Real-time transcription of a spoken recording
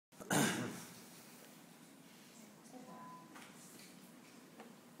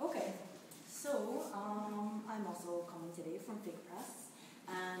from FakePress,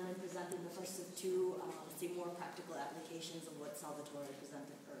 and I'm presenting the first of two, let's say, more practical applications of what Salvatore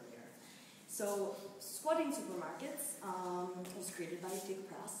presented earlier. So, SquattingSupermarkets was created by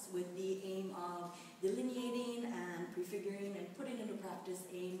FakePress with the aim of delineating and prefiguring and putting into practice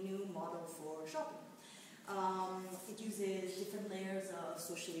a new model for shopping. It uses different layers of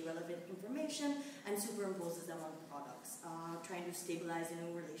socially relevant information and superimposes them on products, trying to stabilize a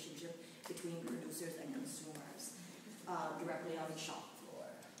new relationship between producers and consumers directly on the shop floor.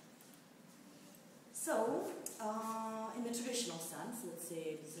 So, in the traditional sense, let's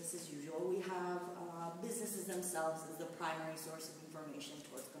say business as usual, we have businesses themselves as the primary source of information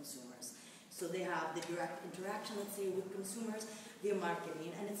towards consumers. So they have the direct interaction, let's say, with consumers, their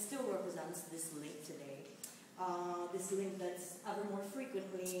marketing, and it still represents this link today. This link that's ever more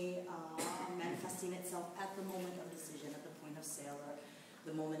frequently manifesting itself at the moment of decision, at the point of sale, or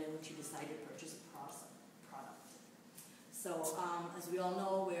the moment in which you decide to purchase a product. So, as we all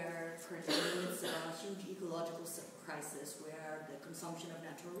know, we're currently in a huge ecological crisis where the consumption of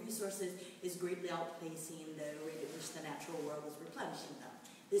natural resources is greatly outpacing the rate at which the natural world is replenishing them.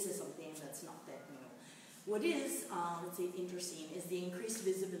 This is something that's not that new. What is, let's say, interesting is the increased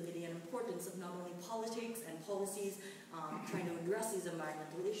visibility and importance of not only politics and policies trying to address these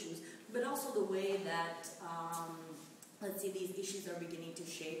environmental issues, but also the way that, let's say, these issues are beginning to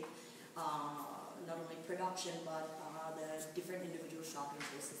shape not only production, but the different individual shopping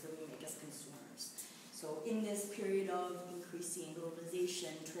choices that we make as consumers. So in this period of increasing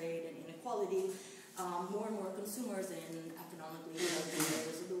globalization, trade, and inequality, more and more consumers in economically developing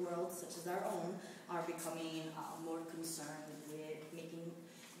areas of the world, such as our own, are becoming more concerned with making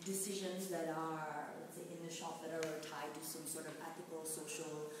decisions that are, let's say, in the shop that are tied to some sort of ethical,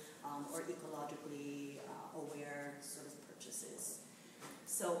 social, or ecologically aware sort of purchases.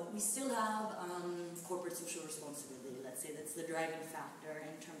 So we still have corporate social responsibility, let's say, that's the driving factor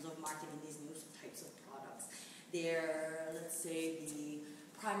in terms of marketing these new types of products. They're, let's say, the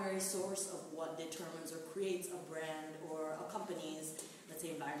primary source of what determines or creates a brand or a company's, let's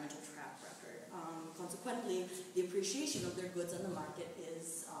say, environmental track record. Consequently, the appreciation of their goods on the market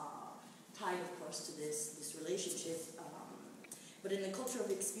is tied, of course, to this relationship. But in the culture of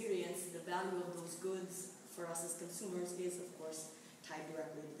experience, the value of those goods for us as consumers is, of course, tied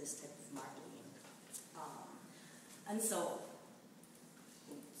directly to this type of marketing. And so,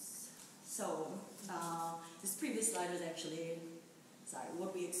 this previous slide was actually,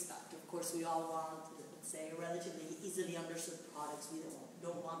 what we expect. Of course, we all want, let's say, relatively easily understood products. We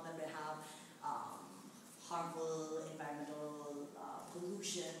don't want them to have harmful environmental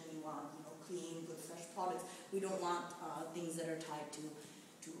pollution. We want, clean, good, fresh products. We don't want things that are tied to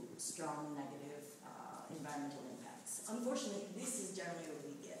strong negative environmental impacts. Unfortunately, this is generally what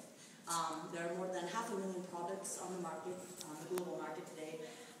we get. There are more than 500,000 products on the market, on the global market today,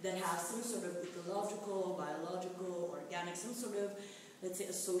 that have some sort of ecological, biological, organic, some sort of, let's say,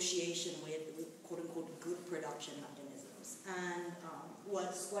 association with quote-unquote good production mechanisms. And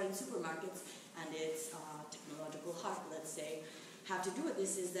what SquattingSupermarkets and its technological heart, let's say, have to do with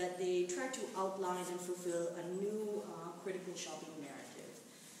this is that they try to outline and fulfill a new critical shopping narrative.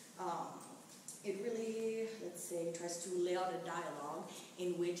 It really, let's say, tries to lay out a dialogue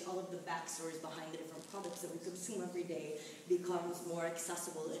in which all of the backstories behind the different products that we consume every day becomes more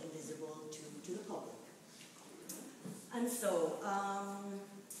accessible and visible to the public. And so,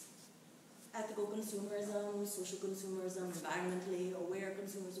 ethical consumerism, social consumerism, environmentally aware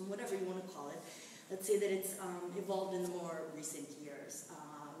consumerism, whatever you want to call it, let's say that it's evolved in the more recent years.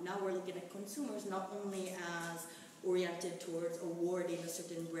 Now we're looking at consumers not only as oriented towards awarding a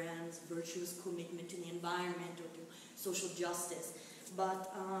certain brand's virtuous commitment to the environment or to social justice,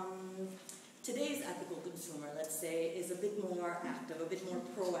 but today's ethical consumer, let's say, is a bit more active, a bit more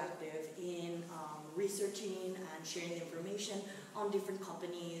proactive in researching and sharing information on different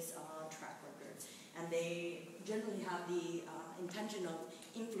companies' track records. And they generally have the intention of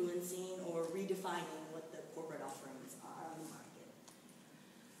influencing or redefining what the corporate offerings are on the market.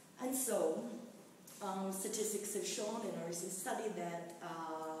 And so, statistics have shown in a recent study that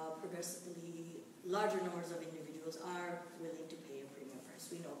progressively larger numbers of individuals are willing to pay a premium price.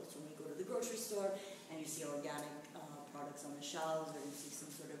 We know this when we go to the grocery store and you see organic products on the shelves, or you see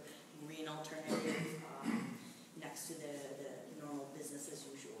some sort of green alternative next to the normal business as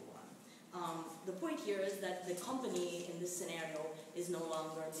usual one. The point here is that the company in this scenario is no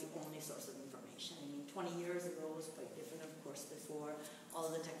longer the only source of information. I mean, 20 years ago was quite different, of course, before all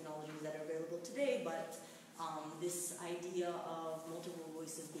of the technologies that are available today, but this idea of multiple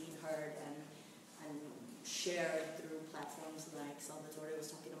voices being heard and shared through platforms like Salvatore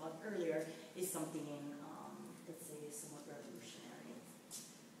was talking about earlier is something let's say, somewhat revolutionary.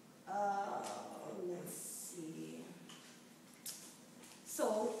 Let's see.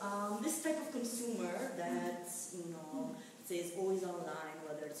 So this type of consumer that, say is always online,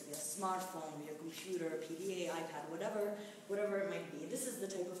 whether it's via smartphone, via computer, PDA, iPad, whatever it might be, this is the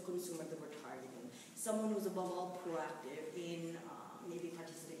type of consumer that we're targeting. Someone who's above all proactive in maybe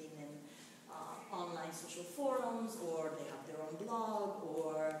participating in online social forums, or they have their own blog,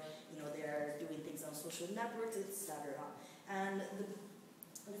 or they're doing things on social networks, etc. And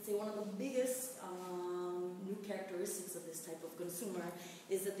let's say one of the biggest new characteristics of this type of consumer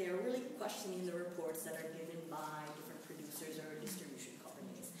is that they are really questioning the reports that are given by different producers or distribution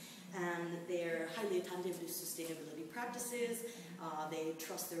companies. And they're highly attentive to sustainability practices. They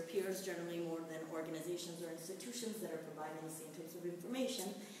trust their peers generally more than organizations or institutions that are providing the same types of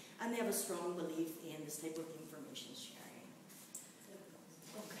information. And they have a strong belief in this type of information sharing.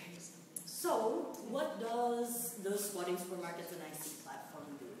 Okay. So, what does the SquattingSupermarkets and IC platform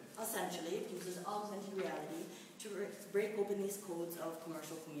do? Essentially, it uses augmented reality to break open these codes of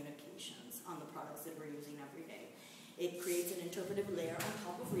commercial communications on the products that we're using every day. It creates an interpretive layer on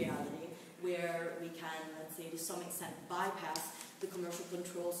top of reality where we can, let's say, to some extent bypass the commercial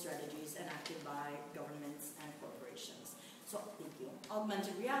control strategies enacted by governments and corporations. So, thank you.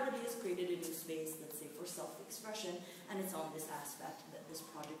 Augmented reality has created a new space, let's say, for self-expression, and it's on this aspect that this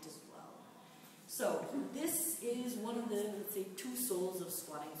project as well. So, this is one of the, let's say, two souls of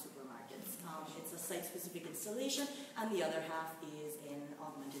SquattingSupermarkets. It's a site-specific installation, and the other half is an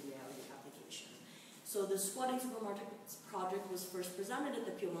augmented reality application. So, the SquattingSupermarkets project was first presented at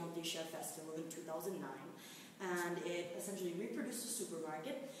the Piemonte Share Festival in 2009, and it essentially reproduced a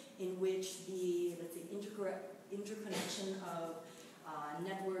supermarket in which the, let's say, interconnection of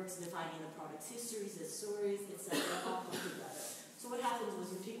networks defining the product's histories, its stories, etc. all come together. So what happens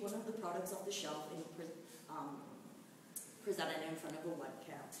was you take one of the products off the shelf and you present it in front of a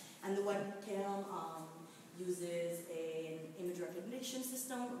webcam. And the webcam uses an image recognition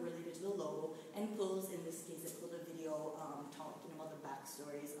system related to the logo and pulls, in this case, it pulled a video talking about the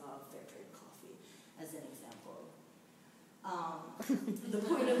backstories of fair trade coffee, as an example. The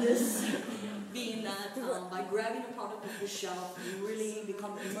point of this being that by grabbing a product off the shelf, you really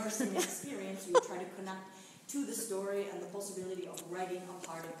become immersed in the experience. You try to connect to the story and the possibility of writing a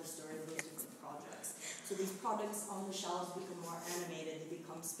part of the story of those different projects. So these products on the shelves become more animated, they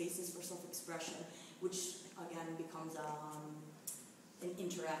become spaces for self-expression, which again becomes an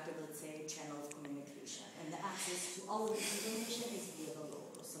interactive, let's say, channel of communication. And the access to all of this information is via the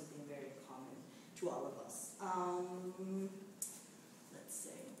logo, something very common to all of us. Let's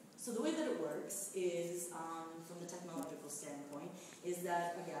see. So the way that it works is, from the technological standpoint, is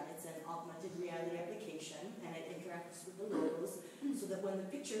that, again, it's an augmented reality application, and it interacts with the logos, so that when the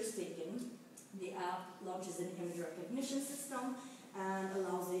picture is taken, the app launches an image recognition system and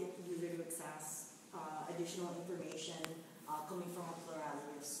allows the user to access additional information coming from a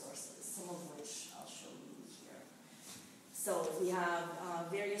plurality of sources, some of which I'll show you here. So we have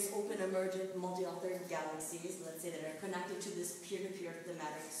various open, emergent, multi-authored galaxies, let's say, that are connected to this peer-to-peer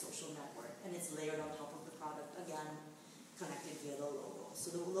thematic social network, and it's layered on top of the product, again, connected via the logo.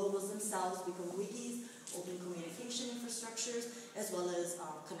 So the logos themselves become wikis, open communication infrastructures, as well as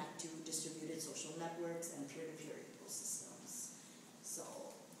connect to distributed social networks and peer-to-peer ecosystems. So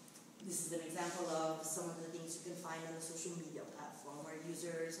this is an example of some of the things you can find on the social media platform, where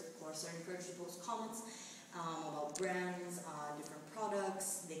users, of course, are encouraged to post comments about brands, different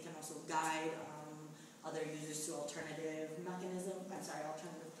products. They can also guide other users to alternative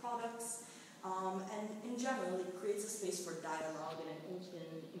products. And in general, it creates a space for dialogue and an open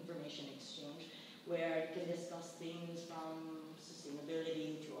information exchange where it can discuss things from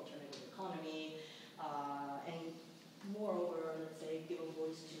sustainability to alternative economy, and moreover, let's say, give a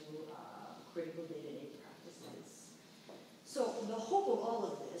voice to critical day-to-day practices. So the hope of all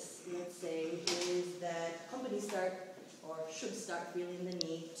of this, let's say, is that companies should start feeling the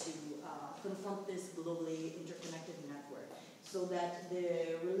need to confront this globally interconnected network, so that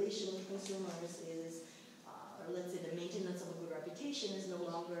the relation with consumers is, or let's say the maintenance of a good reputation is no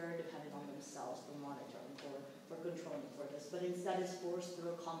longer dependent on themselves for monitoring, for controlling for this, but instead is forced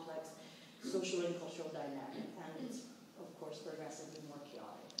through a complex social and cultural dynamic, and it's, of course, progressively more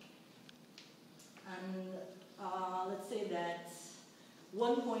chaotic. And let's say that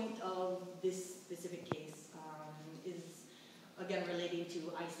one point of this specific case is, again, relating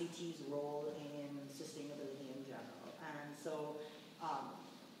to ICT's role in sustainability in general. And so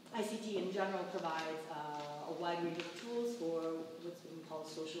ICT in general provides a wide range of tools for what's being called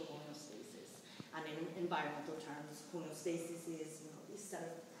social homeostasis. And in environmental terms, homeostasis is this set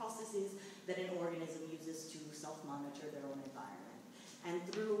of processes that an organism uses to self-monitor their own environment. And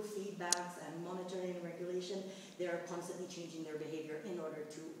through feedbacks and monitoring and regulation, they are constantly changing their behavior in order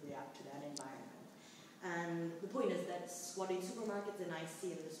to react to that environment. And the point is that SquattingSupermarkets, and I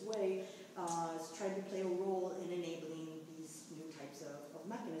see in this way, is trying to play a role in enabling these new types of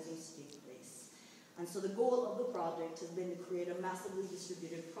mechanisms to take place. And so the goal of the project has been to create a massively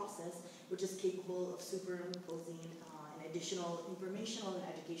distributed process which is capable of superimposing an additional informational and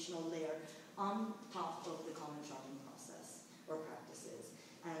educational layer on top of the common shopping process or practices.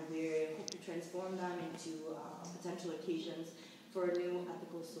 And we hope to transform them into potential occasions for new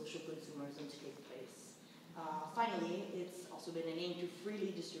ethical social consumerism to take place. Finally, it's also been an aim to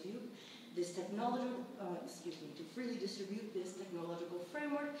freely distribute this technological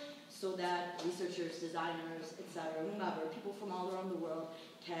framework so that researchers, designers, etc., whomever, people from all around the world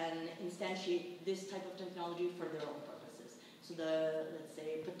can instantiate this type of technology for their own purposes. So the, let's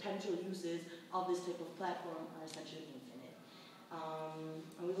say, potential uses of this type of platform are essentially infinite. And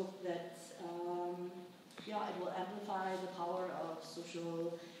we hope that it will amplify the power of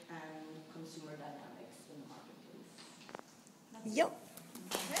social and consumer dynamics in the marketplace. Yep.